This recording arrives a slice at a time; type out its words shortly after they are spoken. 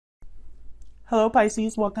Hello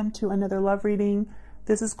Pisces, welcome to another love reading.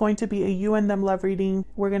 This is going to be a you and them love reading.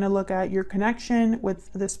 We're going to look at your connection with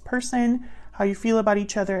this person, how you feel about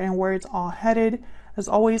each other, and where it's all headed. As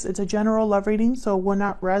always, it's a general love reading, so it will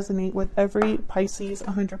not resonate with every Pisces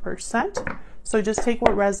 100%. So just take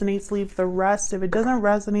what resonates, leave the rest. If it doesn't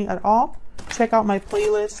resonate at all, check out my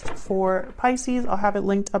playlist for Pisces. I'll have it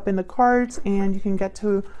linked up in the cards, and you can get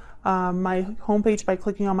to my homepage by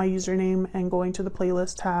clicking on my username and going to the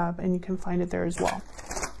playlist tab, and you can find it there as well.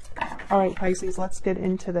 All right, Pisces, let's get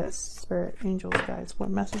into this. Spirit, angels, guys,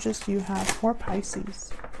 what messages do you have for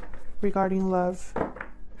Pisces regarding love?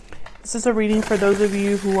 This is a reading for those of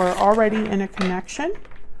you who are already in a connection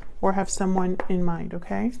or have someone in mind,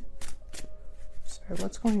 okay? Spirit,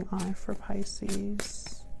 what's going on for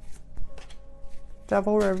Pisces?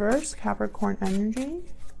 Devil reverse, Capricorn energy.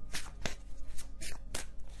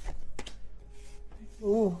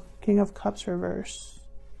 Ooh, King of Cups reverse.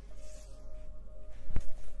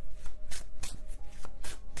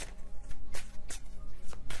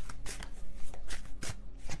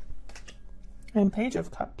 And Page of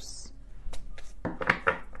Cups.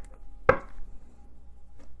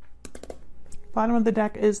 Bottom of the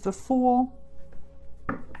deck is the Fool.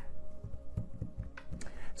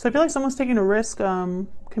 So I feel like someone's taking a risk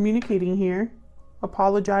communicating here,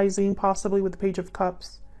 apologizing, possibly with the Page of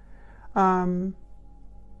Cups.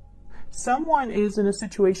 Someone is in a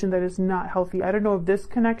situation that is not healthy. I don't know if this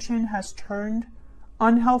connection has turned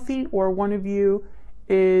unhealthy or one of you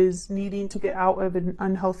is needing to get out of an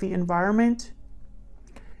unhealthy environment.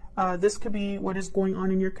 This could be what is going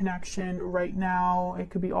on in your connection right now. It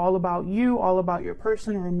could be all about you, all about your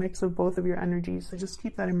person, or a mix of both of your energies. So just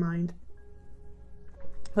keep that in mind.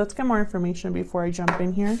 Let's get more information before I jump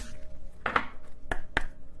in here.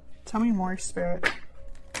 Tell me more, Spirit.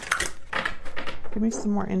 Give me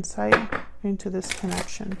some more insight into this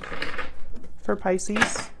connection for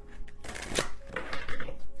Pisces.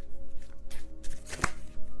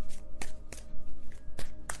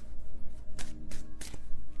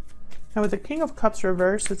 Now with the King of Cups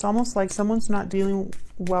reverse, it's almost like someone's not dealing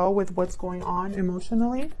well with what's going on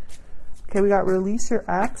emotionally. Okay, we got release your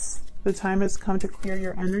ex. The time has come to clear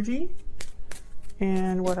your energy.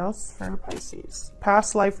 And what else for Pisces?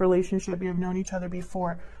 Past life relationship. You have known each other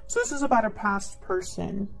before. So this is about a past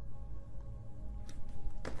person.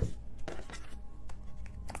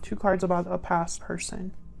 Two cards about a past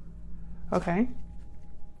person. Okay.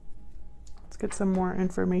 Let's get some more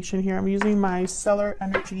information here. I'm using my Stellar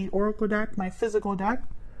Energy Oracle deck, my physical deck.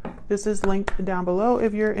 This is linked down below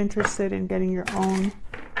if you're interested in getting your own.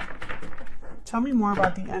 Tell me more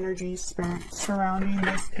about the energy, Spirit, surrounding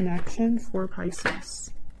this connection for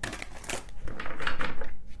Pisces.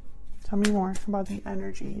 Tell me more about the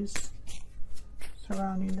energies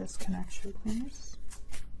surrounding this connection, please.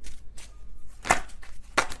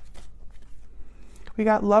 We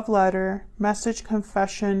got love letter, message,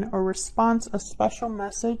 confession, or response. A special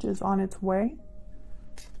message is on its way.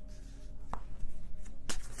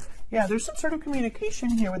 Yeah, there's some sort of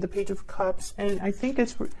communication here with the Page of Cups, and I think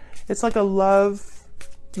it's like a love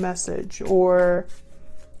message, or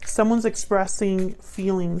someone's expressing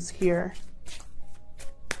feelings here.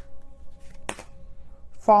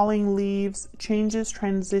 Falling leaves, changes,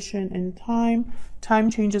 transition in time. Time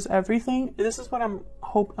changes everything. This is what I'm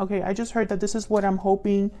hoping. Okay, I just heard that this is what I'm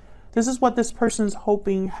hoping. This is what this person's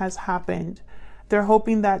hoping has happened. They're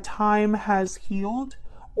hoping that time has healed,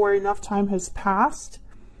 or enough time has passed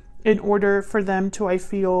in order for them to, I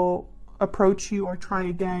feel, approach you or try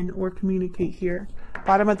again or communicate here.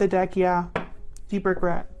 Bottom of the deck, yeah, deep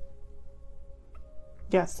regret.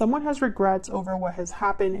 Yes, someone has regrets over what has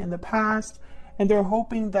happened in the past, and they're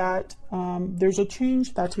hoping that there's a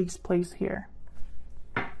change that takes place here.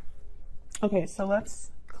 Okay, so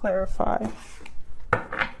let's clarify.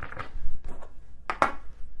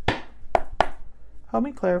 Help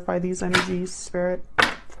me clarify these energies, Spirit,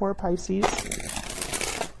 for Pisces.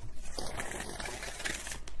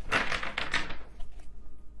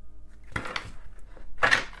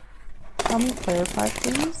 Help me clarify,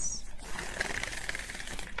 please.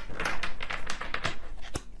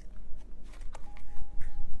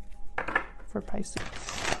 For Pisces.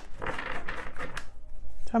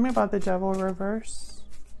 Tell me about the Devil reverse.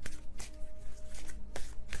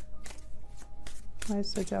 Why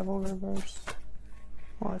is the Devil reverse?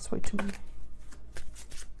 Oh, that's way too many.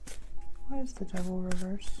 Why is the Devil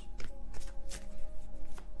reverse?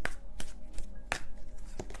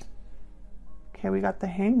 Okay, we got the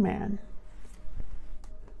Hangman.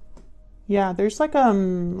 Yeah, there's like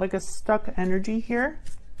a stuck energy here.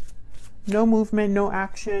 No movement, no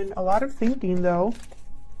action. A lot of thinking though.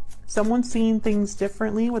 Someone's seeing things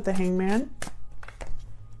differently with the Hangman.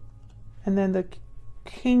 And then the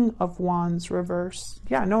King of Wands reverse.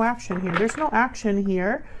 Yeah, no action here. There's no action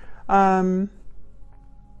here.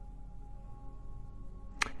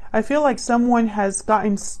 I feel like someone has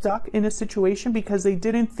gotten stuck in a situation because they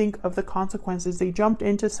didn't think of the consequences. They jumped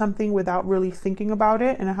into something without really thinking about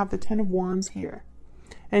it. And I have the Ten of Wands here.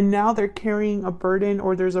 And now they're carrying a burden,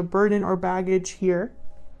 or there's a burden or baggage here.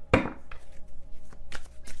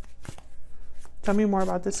 Tell me more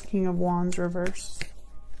about this King of Wands reverse.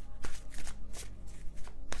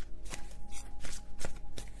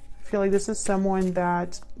 I feel like this is someone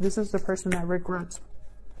that, this is the person that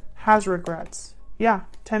has regrets. Yeah,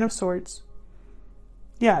 Ten of Swords.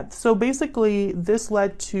 Yeah, so basically this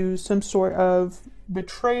led to some sort of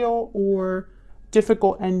betrayal or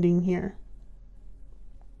difficult ending here.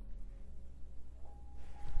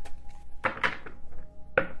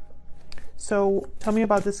 So tell me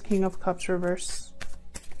about this King of Cups reverse.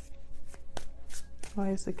 Why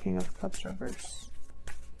is the King of Cups reverse?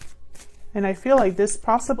 And I feel like this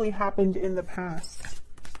possibly happened in the past.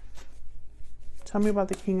 Tell me about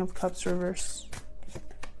the King of Cups reverse.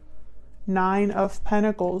 Nine of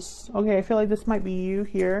Pentacles. Okay, I feel like this might be you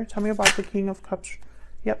here. Tell me about the King of Cups.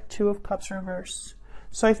 Yep, Two of Cups reverse.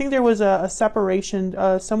 So I think there was a separation.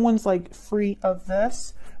 Someone's like free of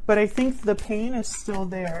this, but I think the pain is still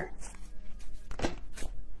there.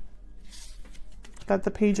 Got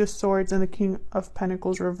the Page of Swords and the King of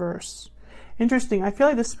Pentacles reverse. Interesting. I feel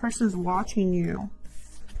like this person's watching you.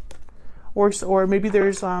 Or maybe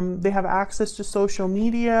there's they have access to social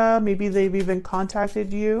media. Maybe they've even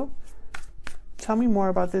contacted you. Tell me more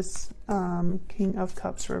about this King of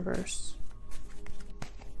Cups reverse.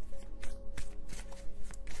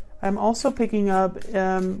 I'm also picking up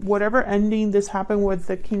whatever ending this happened with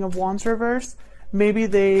the King of Wands reverse. Maybe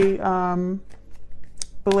they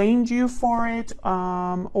blamed you for it,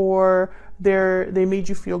 or they made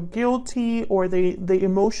you feel guilty, or they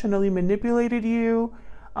emotionally manipulated you,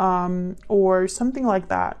 or something like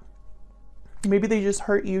that. Maybe they just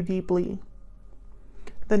hurt you deeply.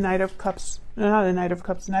 The Knight of Cups, not the Knight of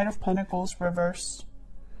Cups, Knight of Pentacles reverse.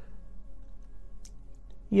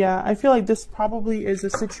 Yeah, I feel like this probably is a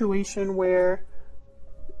situation where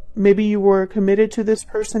maybe you were committed to this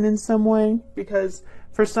person in some way, because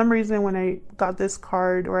for some reason when I got this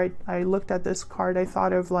card, or I looked at this card, I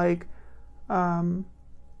thought of like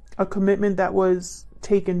a commitment that was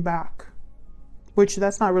taken back, which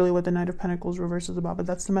that's not really what the Knight of Pentacles reverse is about, but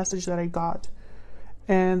that's the message that I got.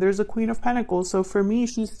 And there's a Queen of Pentacles. So for me,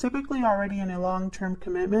 she's typically already in a long-term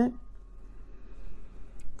commitment.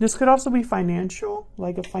 This could also be financial,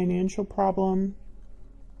 like a financial problem.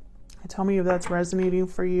 Tell me if that's resonating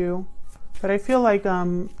for you. But I feel like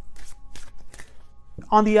on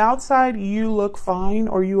the outside, you look fine,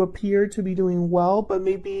 or you appear to be doing well, but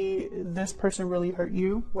maybe this person really hurt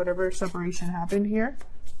you, whatever separation happened here.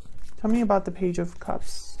 Tell me about the Page of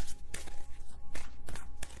Cups.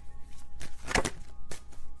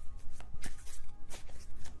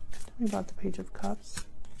 About the Page of Cups.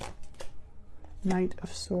 Knight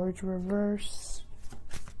of Swords reverse.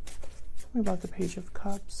 Tell me about the Page of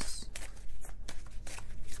Cups.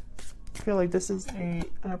 I feel like this is an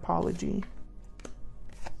apology.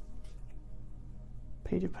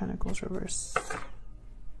 Page of Pentacles reverse.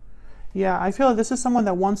 Yeah, I feel like this is someone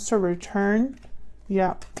that wants to return.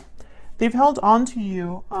 Yeah, they've held on to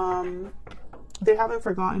you. They haven't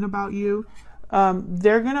forgotten about you.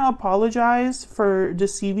 They're going to apologize for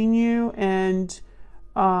deceiving you, and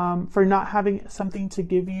for not having something to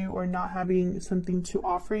give you, or not having something to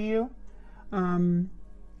offer you.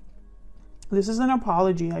 This is an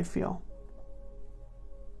apology, I feel.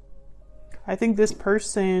 I think this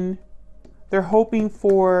person, they're hoping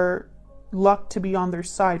for luck to be on their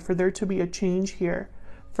side, for there to be a change here,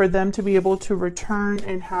 for them to be able to return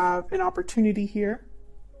and have an opportunity here.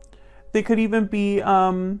 They could even be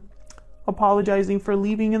apologizing for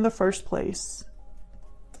leaving in the first place.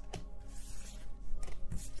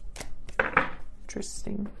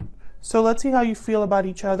 Interesting. So let's see how you feel about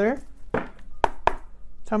each other.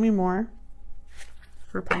 Tell me more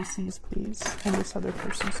for Pisces, please, and this other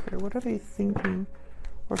person's spirit. What are they thinking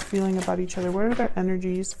or feeling about each other? What are their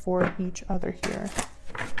energies for each other here?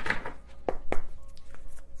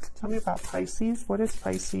 Tell me about Pisces. What is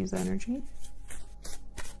Pisces energy?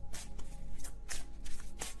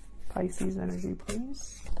 Pisces energy,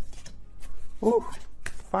 please. Ooh,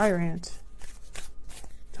 fire ant.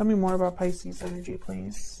 Tell me more about Pisces energy,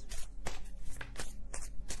 please.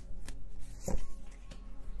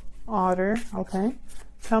 Otter, okay.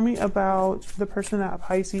 Tell me about the person that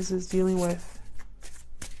Pisces is dealing with.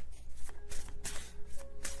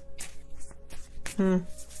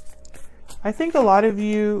 I think a lot of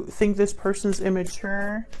you think this person's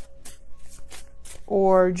immature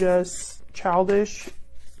or just childish.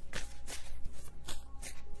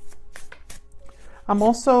 I'm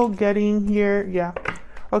also getting here, yeah.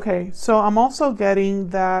 Okay, so I'm also getting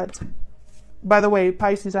that, by the way,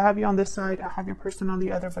 Pisces, I have you on this side, I have your person on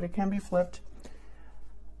the other, but it can be flipped.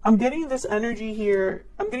 I'm getting this energy here.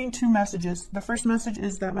 I'm getting two messages. The first message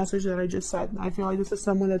is that message that I just said. I feel like this is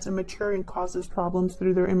someone that's immature and causes problems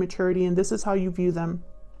through their immaturity, and this is how you view them.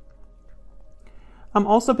 I'm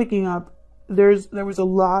also picking up, there was a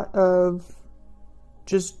lot of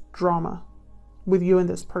just drama with you and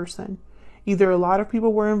this person. Either a lot of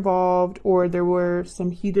people were involved or there were some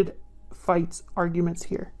heated fights, arguments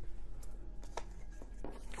here.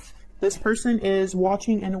 This person is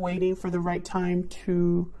watching and waiting for the right time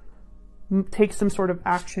to take some sort of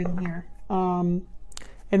action here. And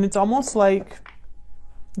it's almost like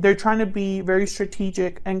they're trying to be very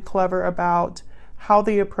strategic and clever about how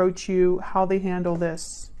they approach you, how they handle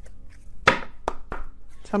this.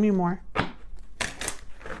 Tell me more.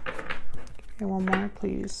 Okay, one more,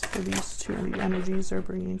 please, for these two and the energies they're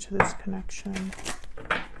bringing to this connection.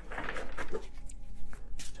 Tell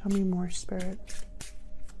me more, Spirit.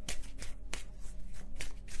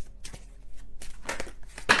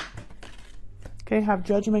 Okay, have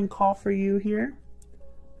judgment call for you here.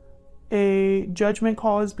 A judgment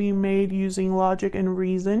call is being made using logic and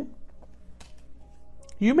reason.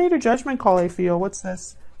 You made a judgment call, I feel. What's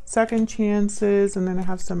this? Second chances, and then I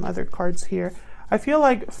have some other cards here. I feel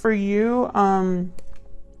like for you,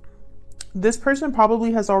 this person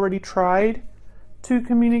probably has already tried to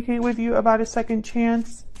communicate with you about a second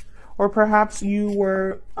chance, or perhaps you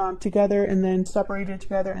were together and then separated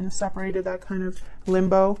together and separated, that kind of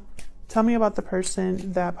limbo. Tell me about the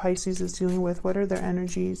person that Pisces is dealing with. What are their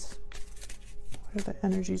energies? What are the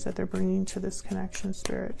energies that they're bringing to this connection,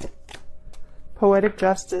 Spirit? Poetic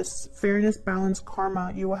justice, fairness, balance,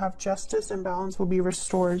 karma. You will have justice and balance will be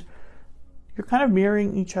restored. You're kind of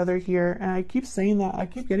mirroring each other here. And I keep saying that. I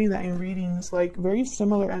keep getting that in readings, like very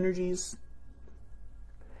similar energies.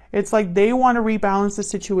 It's like they want to rebalance the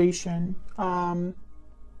situation. But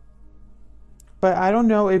I don't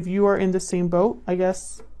know if you are in the same boat. I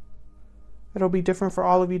guess it'll be different for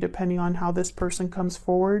all of you depending on how this person comes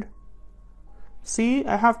forward. See,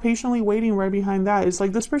 I have patiently waiting right behind that. It's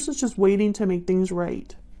like this person's just waiting to make things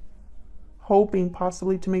right. Hoping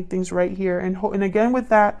possibly to make things right here. And again with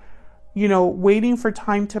that, you know, waiting for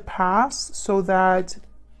time to pass so that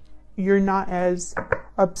you're not as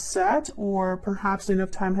upset, or perhaps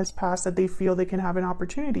enough time has passed that they feel they can have an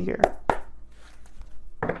opportunity here.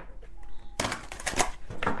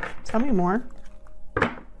 Tell me more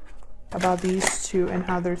about these two and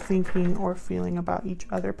how they're thinking or feeling about each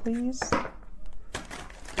other, please.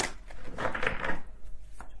 Tell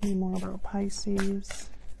me more about Pisces.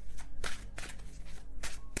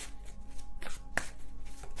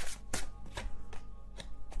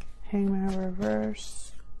 Hangman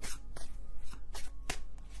reverse.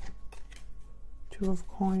 Two of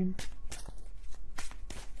coin.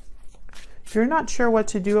 You're not sure what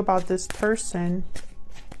to do about this person.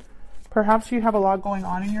 Perhaps you have a lot going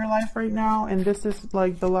on in your life right now, and this is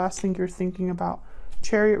like the last thing you're thinking about.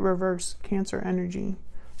 Chariot reverse, Cancer energy.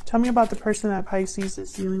 Tell me about the person that Pisces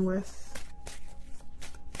is dealing with.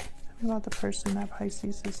 Tell me about the person that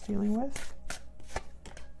Pisces is dealing with.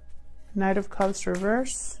 Knight of Cups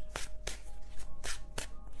reverse.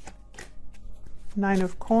 Nine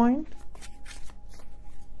of coin.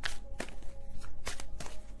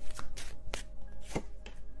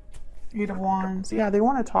 Eight of Wands. Yeah, they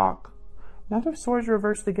want to talk. Knight of Swords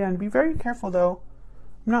reversed again. Be very careful though.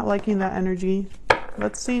 I'm not liking that energy.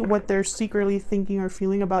 Let's see what they're secretly thinking or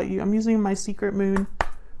feeling about you. I'm using my Secret Moon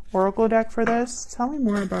Oracle deck for this. Tell me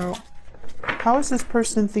more about how is this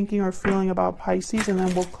person thinking or feeling about Pisces, and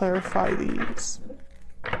then we'll clarify these.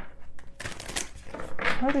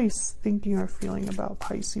 How are they thinking or feeling about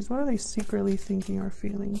Pisces? What are they secretly thinking or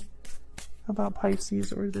feeling about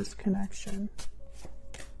Pisces or this connection?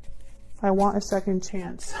 I want a second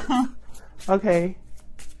chance. Okay.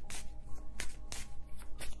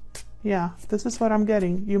 Yeah, this is what I'm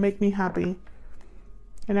getting. You make me happy.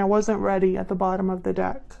 And I wasn't ready at the bottom of the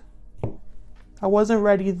deck. I wasn't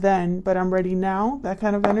ready then, but I'm ready now. That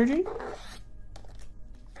kind of energy.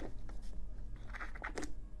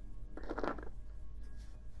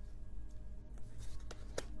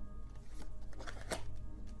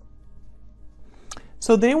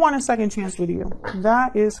 So they want a second chance with you.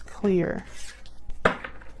 That is clear.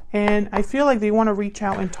 And I feel like they want to reach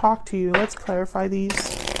out and talk to you. Let's clarify these.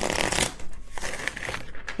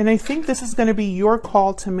 And I think this is going to be your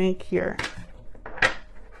call to make here.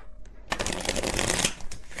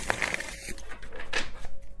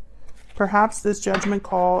 Perhaps this judgment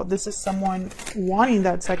call, this is someone wanting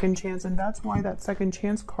that second chance, and that's why that second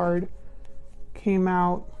chance card came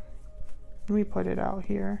out. Let me put it out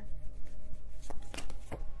here.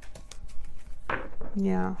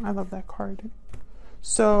 Yeah, I love that card.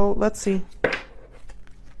 So let's see.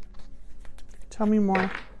 Tell me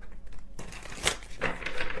more.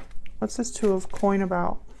 What's this Two of Coin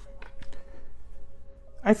about?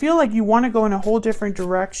 I feel like you want to go in a whole different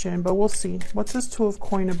direction, but we'll see. What's this Two of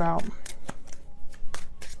Coin about?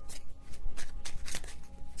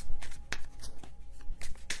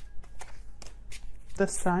 The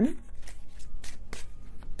Sun?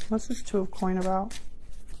 What's this Two of Coin about?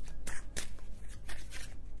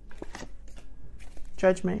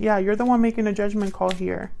 Judgment. Yeah, you're the one making a judgment call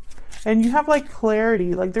here. And you have like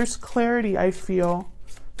clarity. Like there's clarity, I feel,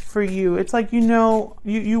 for you. It's like, you know,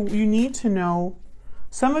 you need to know.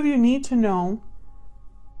 Some of you need to know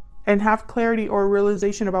and have clarity or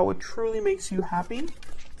realization about what truly makes you happy.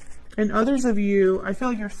 And others of you, I feel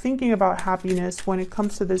like you're thinking about happiness when it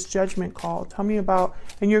comes to this judgment call. Tell me about,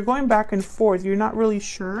 and you're going back and forth. You're not really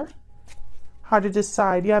sure how to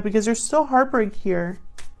decide. Yeah, because there's still heartbreak here.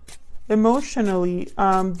 Emotionally,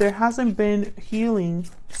 there hasn't been healing,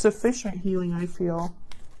 sufficient healing, I feel.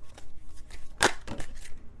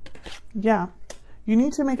 Yeah, you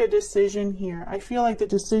need to make a decision here. I feel like the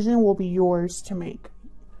decision will be yours to make.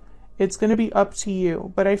 It's going to be up to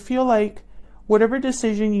you. But I feel like whatever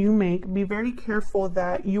decision you make, be very careful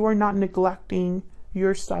that you are not neglecting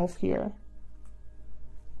yourself here.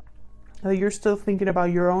 That you're still thinking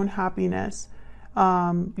about your own happiness.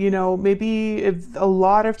 You know, maybe if a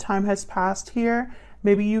lot of time has passed here,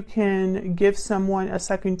 maybe you can give someone a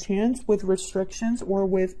second chance with restrictions or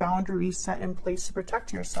with boundaries set in place to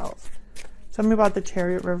protect yourself. Tell me about the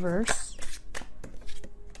Chariot reverse.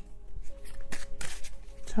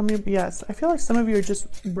 Tell me, yes, I feel like some of you are just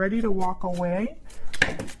ready to walk away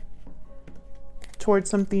towards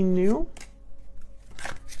something new.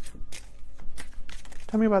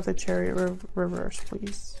 Tell me about the Chariot reverse,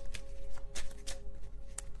 please.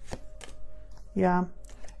 Yeah,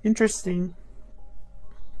 interesting.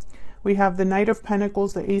 We have the Knight of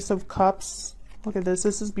Pentacles, the Ace of Cups. Look at this.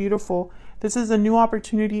 This is beautiful. This is a new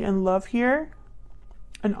opportunity in love here.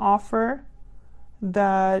 An offer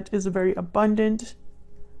that is very abundant.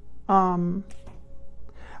 I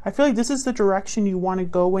feel like this is the direction you want to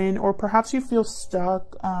go in, or perhaps you feel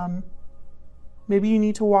stuck. Maybe you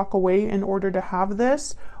need to walk away in order to have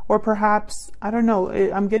this, or perhaps, I don't know.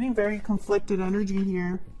 I'm getting very conflicted energy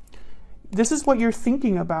here. This is what you're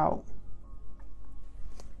thinking about.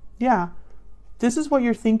 Yeah, this is what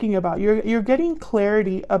you're thinking about. You're getting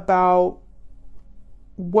clarity about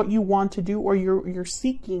what you want to do, or you're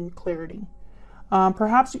seeking clarity.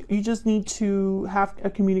 Perhaps you just need to have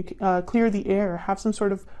a clear the air, have some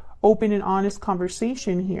sort of open and honest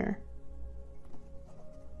conversation here.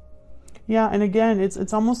 Yeah, and again,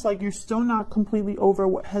 it's almost like you're still not completely over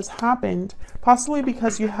what has happened, possibly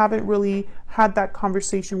because you haven't really had that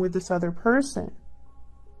conversation with this other person.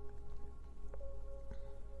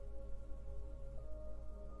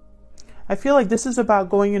 I feel like this is about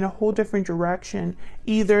going in a whole different direction.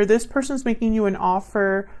 Either this person's making you an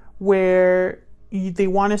offer where they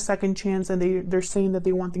want a second chance and they're saying that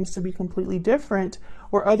they want things to be completely different,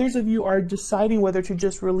 or others of you are deciding whether to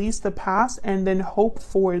just release the past and then hope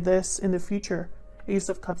for this in the future. Ace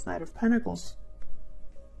of Cups, Knight of Pentacles.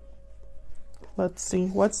 Let's see.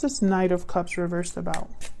 What's this Knight of Cups reversed about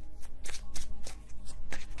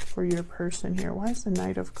for your person here? Why is the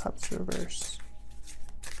Knight of Cups reversed?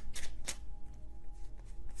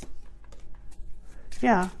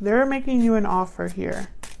 Yeah, they're making you an offer here.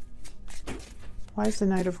 Why is the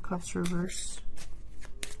Knight of Cups reversed?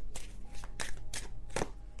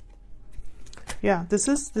 Yeah, this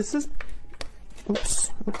is,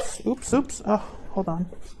 oops. Oh, hold on.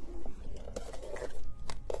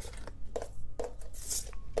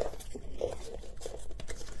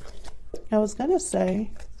 I was gonna say,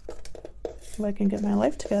 if I can get my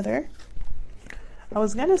life together, I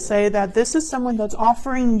was gonna say that this is someone that's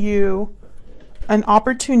offering you an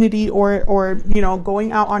opportunity, or you know,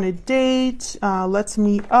 going out on a date. Let's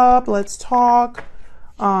meet up, let's talk.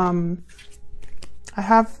 I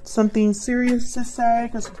have something serious to say,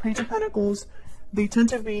 because the Page of Pentacles, they tend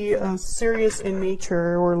to be serious in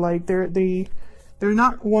nature, or like they're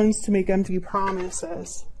not ones to make empty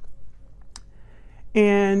promises.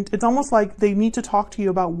 And it's almost like they need to talk to you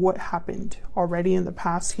about what happened already in the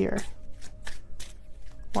past here.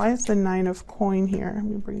 Why is the Nine of Coin here? Let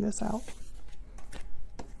me bring this out.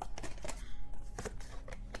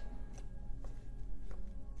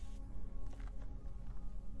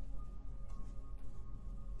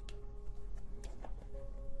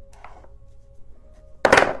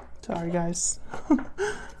 Sorry guys.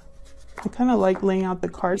 I kind of like laying out the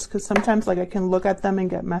cards because sometimes like I can look at them and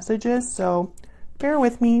get messages, so bear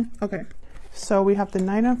with me. Okay, so we have the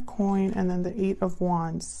Nine of Coin and then the Eight of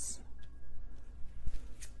Wands.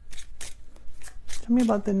 Tell me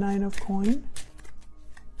about the Nine of Coin.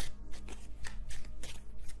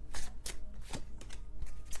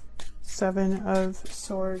 Seven of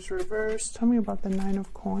Swords reverse. Tell me about the Nine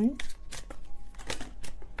of Coin.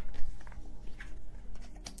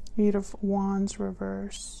 Eight of Wands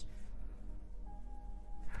reverse.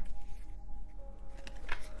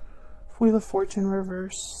 Wheel of Fortune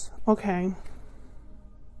reverse. Okay.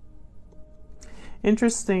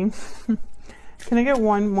 Interesting. Can I get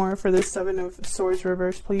one more for the Seven of Swords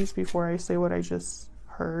reverse, please, before I say what I just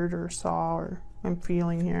heard or saw or I'm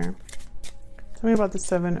feeling here? Tell me about the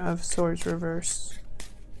Seven of Swords reverse.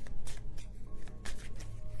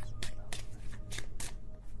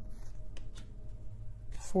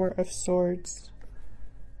 Four of Swords.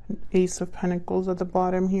 Ace of Pentacles at the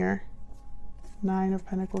bottom here. Nine of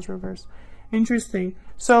Pentacles reverse. Interesting.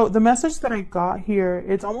 So the message that I got here,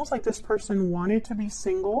 it's almost like this person wanted to be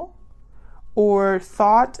single or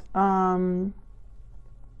thought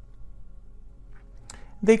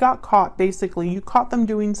they got caught. Basically, you caught them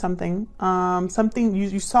doing something.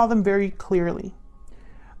 You saw them very clearly.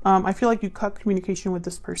 I feel like you cut communication with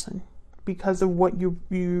this person because of what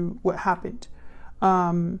what happened.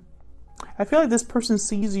 I feel like this person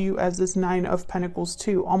sees you as this Nine of Pentacles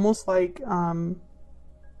too, almost like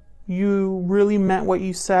you really meant what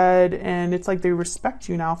you said, and it's like they respect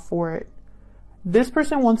you now for it. This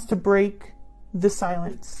person wants to break the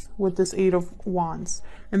silence with this Eight of Wands,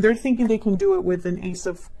 and they're thinking they can do it with an Ace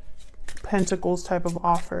of Pentacles type of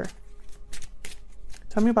offer.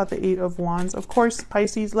 Tell me about the Eight of Wands. Of course,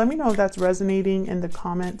 Pisces, let me know if that's resonating in the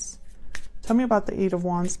comments. Tell me about the Eight of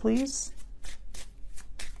Wands, please.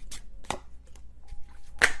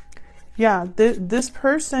 Yeah, this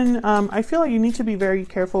person, I feel like you need to be very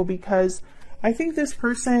careful because I think this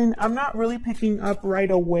person, I'm not really picking up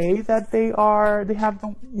right away that they have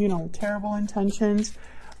the, you know, terrible intentions.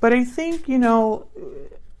 But I think, you know,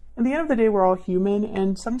 at the end of the day, we're all human.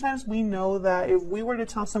 And sometimes we know that if we were to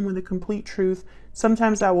tell someone the complete truth,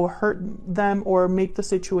 sometimes that will hurt them or make the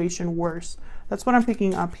situation worse. That's what I'm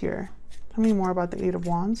picking up here. Tell me more about the Eight of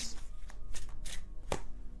Wands.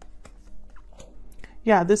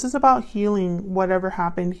 Yeah, this is about healing whatever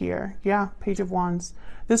happened here. Yeah, Page of Wands.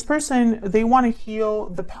 This person, they want to heal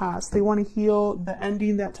the past. They want to heal the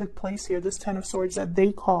ending that took place here, this Ten of Swords that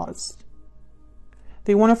they caused.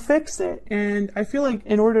 They want to fix it. And I feel like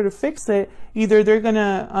in order to fix it, either they're going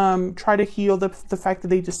to try to heal the fact that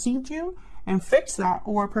they deceived you and fix that,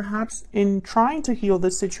 or perhaps in trying to heal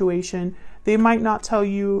this situation, they might not tell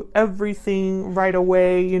you everything right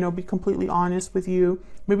away, you know, be completely honest with you.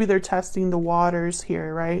 Maybe they're testing the waters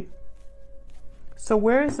here, right? So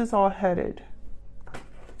where is this all headed?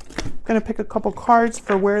 I'm going to pick a couple cards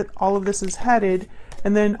for where all of this is headed,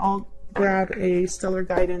 and then I'll grab a stellar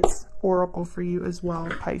guidance oracle for you as well,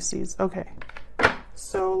 Pisces. Okay,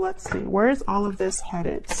 so let's see. Where is all of this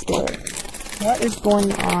headed, Spirit? What is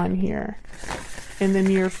going on here in the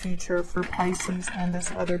near future for Pisces and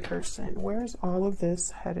this other person? Where is all of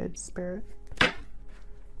this headed, Spirit?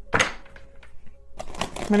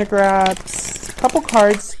 I'm going to grab a couple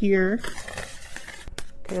cards here.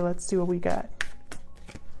 Okay, let's see what we got.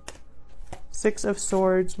 Six of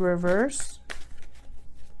Swords reverse.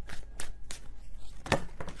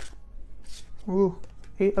 Ooh,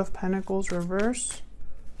 Eight of Pentacles reverse.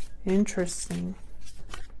 Interesting.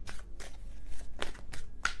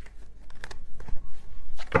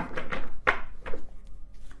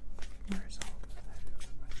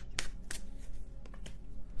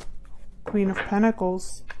 Queen of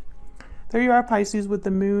Pentacles. There you are, Pisces, with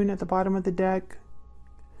the moon at the bottom of the deck.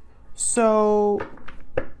 So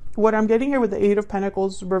what I'm getting here with the Eight of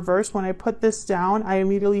Pentacles reverse, when I put this down, I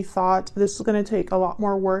immediately thought this is going to take a lot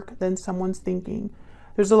more work than someone's thinking.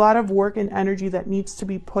 There's a lot of work and energy that needs to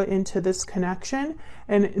be put into this connection.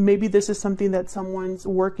 And maybe this is something that someone's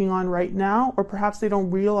working on right now, or perhaps they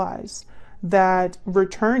don't realize that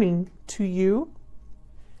returning to you,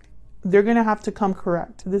 they're going to have to come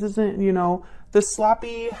correct. This isn't, you know, the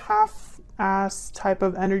sloppy half-ass type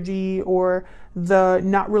of energy or the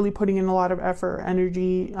not really putting in a lot of effort or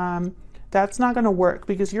energy. That's not going to work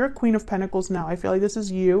because you're a Queen of Pentacles now. I feel like this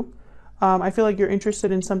is you. I feel like you're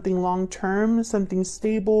interested in something long-term, something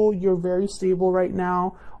stable. You're very stable right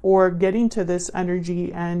now, or getting to this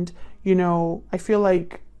energy. And, you know, I feel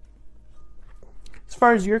like as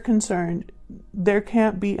far as you're concerned, there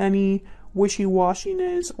can't be any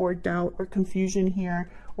wishy-washiness or doubt or confusion here,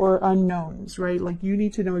 or unknowns, right? Like you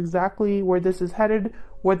need to know exactly where this is headed,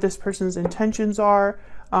 what this person's intentions are.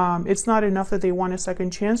 It's not enough that they want a second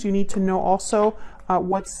chance. You need to know also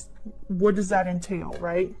what does that entail,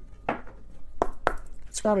 right?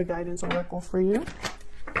 Let's grab a guidance oracle for you.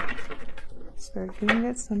 Spirit, can you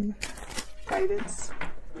get some guidance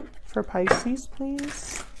for Pisces,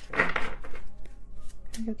 please?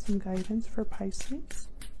 Can you get some guidance for Pisces?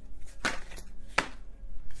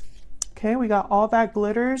 Okay, we got all that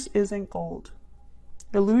glitters isn't gold.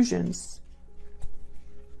 Illusions.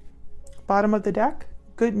 Bottom of the deck,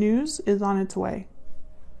 good news is on its way.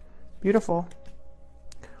 Beautiful.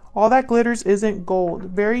 All that glitters isn't gold.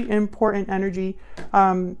 Very important energy.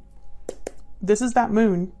 This is that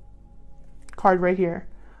moon card right here.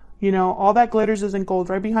 You know, all that glitters isn't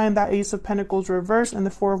gold. Right behind that Ace of Pentacles reversed and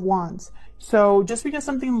the Four of Wands. So just because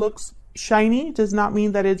something looks shiny does not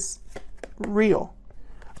mean that it's real.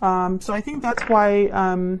 So I think that's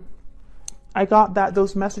why I got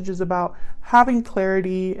those messages about having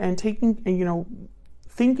clarity and taking, you know,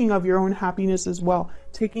 thinking of your own happiness as well,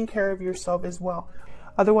 taking care of yourself as well.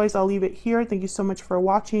 Otherwise, I'll leave it here. Thank you so much for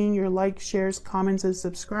watching. Your likes, shares, comments, and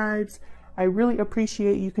subscribes. I really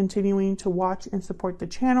appreciate you continuing to watch and support the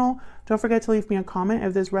channel. Don't forget to leave me a comment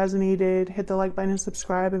if this resonated. Hit the like button and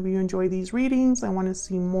subscribe if you enjoy these readings. I want to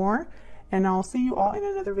see more. And I'll see you all in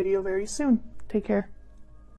another video very soon. Take care.